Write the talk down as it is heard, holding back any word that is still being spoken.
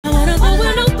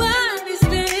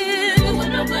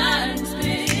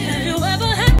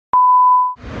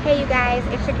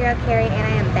girl Carrie, and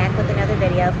I am back with another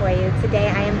video for you. Today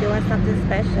I am doing something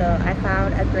special. I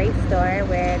found a great store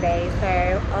where they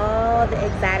serve all the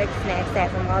exotic snacks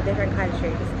that from all different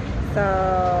countries.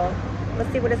 So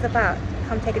let's see what it's about.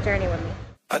 Come take a journey with me.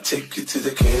 I take you to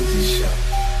the candy shop.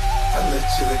 I let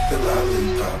you lick the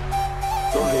lollipop.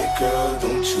 Go ahead girl,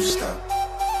 don't you stop.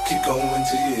 Keep going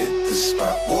till you hit the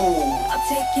spot. Whoa! I'll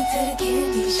take you to the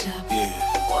candy shop. Yeah.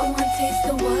 One more taste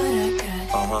of what I got.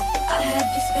 I'll have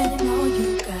you spending all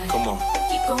you got. Come on.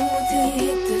 Keep going till you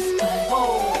hit the spot.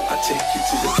 Whoa! I take you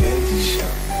to the candy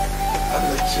shop. I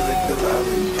let you lick the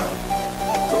lollipop.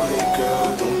 Go ahead girl,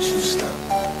 don't you stop.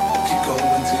 Keep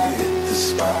going till you hit the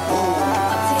spot. Whoa!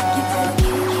 I'll take you to the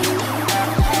candy shop.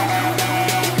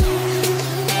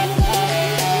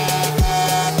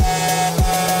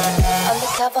 On the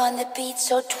cover on the beat,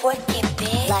 so twerk it,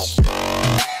 bitch.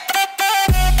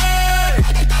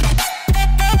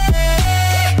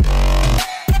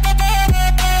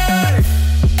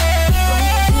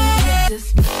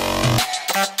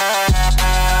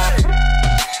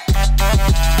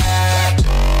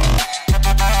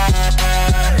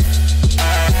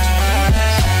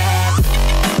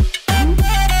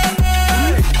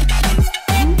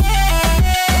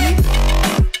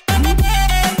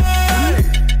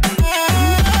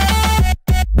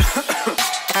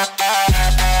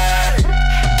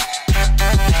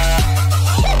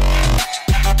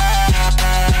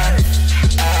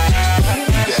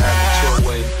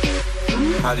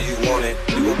 How do you want it?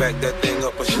 You gon' back that thing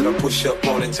up or should I push up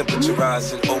on it? Temperature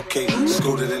rising, okay, let's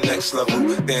go to the next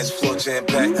level. Dance floor jam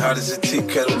packed, hot as a tea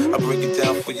kettle. I break it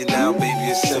down for you now, baby,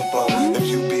 it's simple. If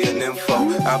you be an info,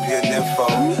 I'll be an info.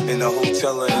 In the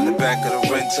hotel or in the back of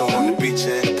the rental, on the beach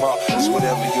or in the park, it's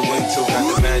whatever you into.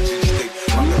 Got the magic stick,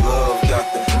 I'm the love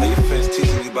doctor. Now your friends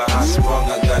teasing you about how sprung,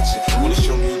 I got you. Wanna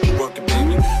show me you can work it,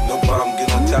 baby? No problem,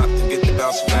 get on top to get the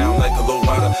bounce around like a low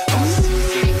rider. I'm a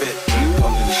seasoned vet when it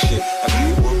comes to the shit. I give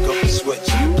you work up and sweat,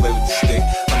 you can play with the stick.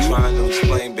 I'm trying to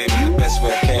explain, baby, the best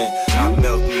way I can. I'll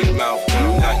melt in your mouth when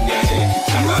I'm not in your hand.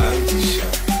 I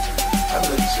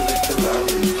let you lick the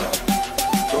lollipop.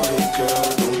 Go ahead, girl,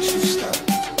 don't you stop.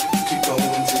 Keep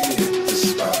going till you hit the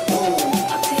spot. Whoa!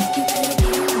 I'll take you to the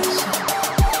candy shop.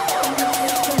 One more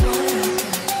taste of what I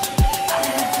got. I'll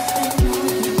have you spending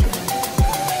all you got.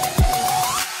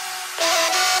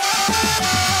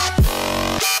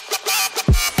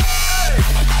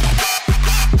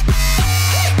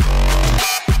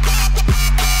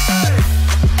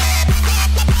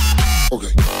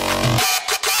 Okay.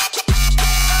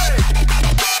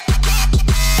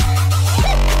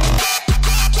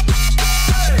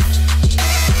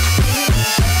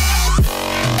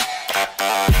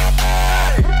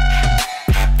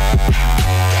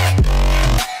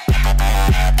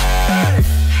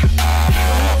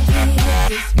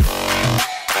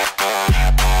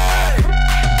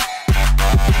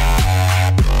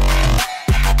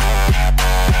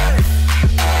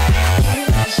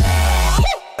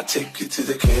 Take you to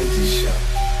the candy shop.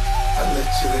 I let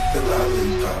you lick the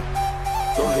lollipop.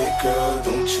 Go ahead, girl,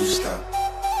 don't you stop.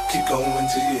 Keep going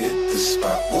till you hit the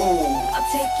spot. Whoa! I'll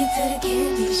take you to the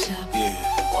candy shop. Yeah.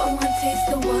 One more taste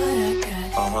of what I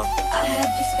got. I'll have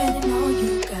you spending all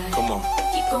you got. Come on.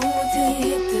 Keep going till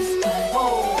you hit the spot.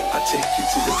 Whoa! I take you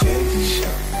to the candy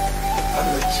shop. I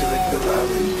let you lick the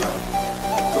lollipop.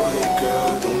 Go ahead,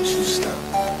 girl, don't you stop.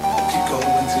 Keep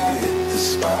going till you hit the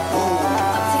spot. Whoa!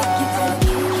 I'll take you to the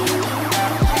candy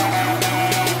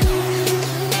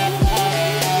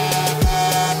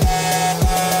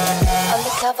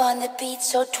cover on the beat,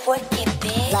 so twerk it,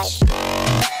 bitch.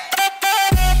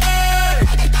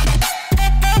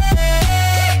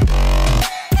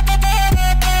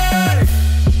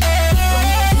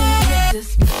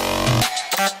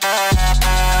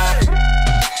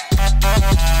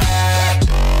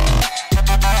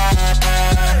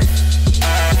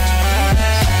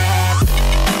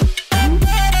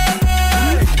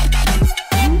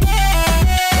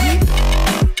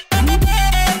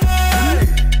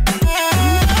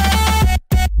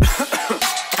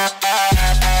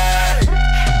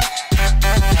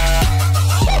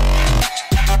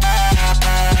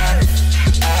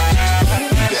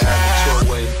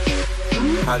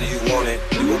 How do you want it?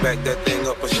 You gon' back that thing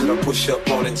up or should I push up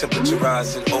on it? Temperature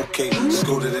rising, okay, let's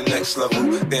go to the next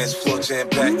level. Dance floor jam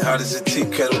packed, hot as a tea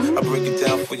kettle. I break it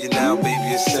down for you now, baby,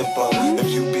 it's simple. If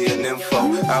you be an info,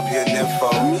 I'll be an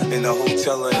info. In the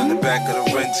hotel or in the back of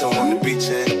the rental, on the beach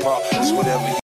or in the park, it's whatever you